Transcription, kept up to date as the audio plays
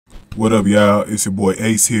What up, y'all? It's your boy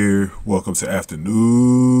Ace here. Welcome to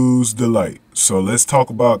Afternoon's Delight. So let's talk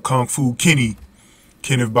about Kung Fu Kenny,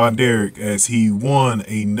 Kenneth BEDNAREK, as he won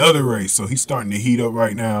another race. So he's starting to heat up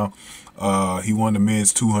right now. He won the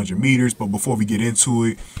men's 200 meters. But before we get into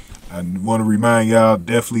it, I want to remind y'all,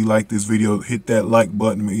 definitely like this video. Hit that like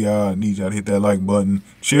button, y'all. I need y'all to hit that like button.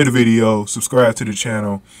 Share the video. Subscribe to the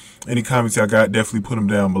channel. Any comments y'all got, definitely put them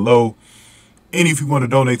down below. And if you want to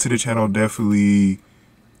donate to the channel, definitely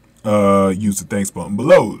use the thanks button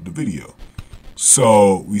below the video.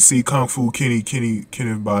 So we see Kung Fu Kenneth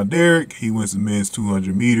BEDNAREK. He wins the men's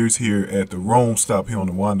 200 meters here at the Rome stop here on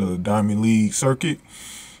the Wanda Diamond League circuit.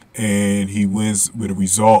 And he wins with a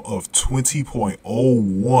result of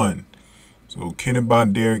 20.01. So Kenneth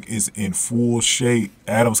BEDNAREK is in full shape.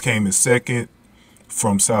 Adams came in second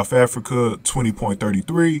from South Africa,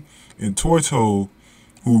 20.33. And Tortu,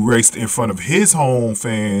 who raced in front of his home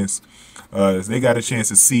fans, they got a chance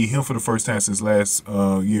to see him for the first time since last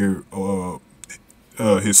year,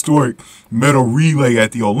 historic medal relay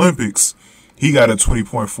at the Olympics. He got a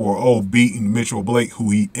 20.40, beating Mitchell-Blake,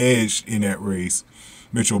 who he edged in that race.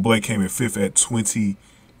 Mitchell-Blake came in fifth at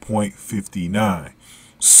 20.59.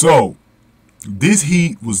 So this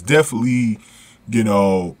heat was definitely, you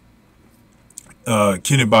know,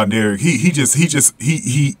 Kenneth BEDNAREK.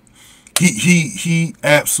 He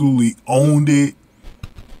absolutely owned it.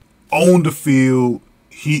 On the field,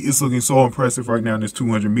 he is looking so impressive right now in this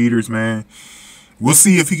 200 meters, man. We'll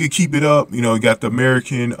see if he can keep it up. You know, he got the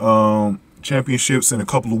American championships in a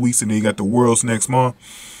couple of weeks, and then he got the Worlds next month.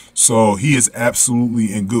 So he is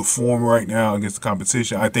absolutely in good form right now against the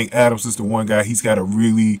competition. I think Adams is the one guy he's got to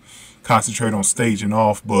really concentrate on staging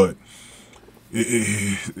off. But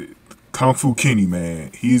Kung Fu Kenny,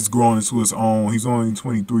 man, he's growing into his own. He's only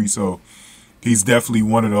 23, so he's definitely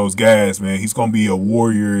one of those guys, man. He's gonna be a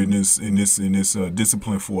warrior in this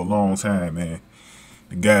discipline for a long time, man.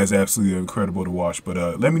 The guy's absolutely incredible to watch. But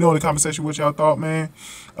let me know in the comment section what y'all thought, man.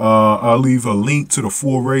 I'll leave a link to the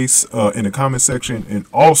full race in the comment section, and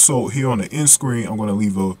also here on the end screen, I'm gonna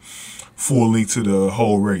leave a full link to the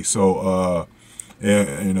whole race. So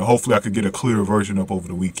and hopefully I could get a clearer version up over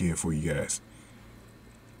the weekend for you guys.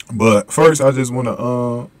 But first, I just want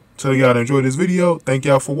to tell y'all to enjoy this video. Thank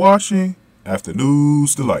y'all for watching.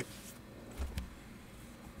 Afternoon's Delight.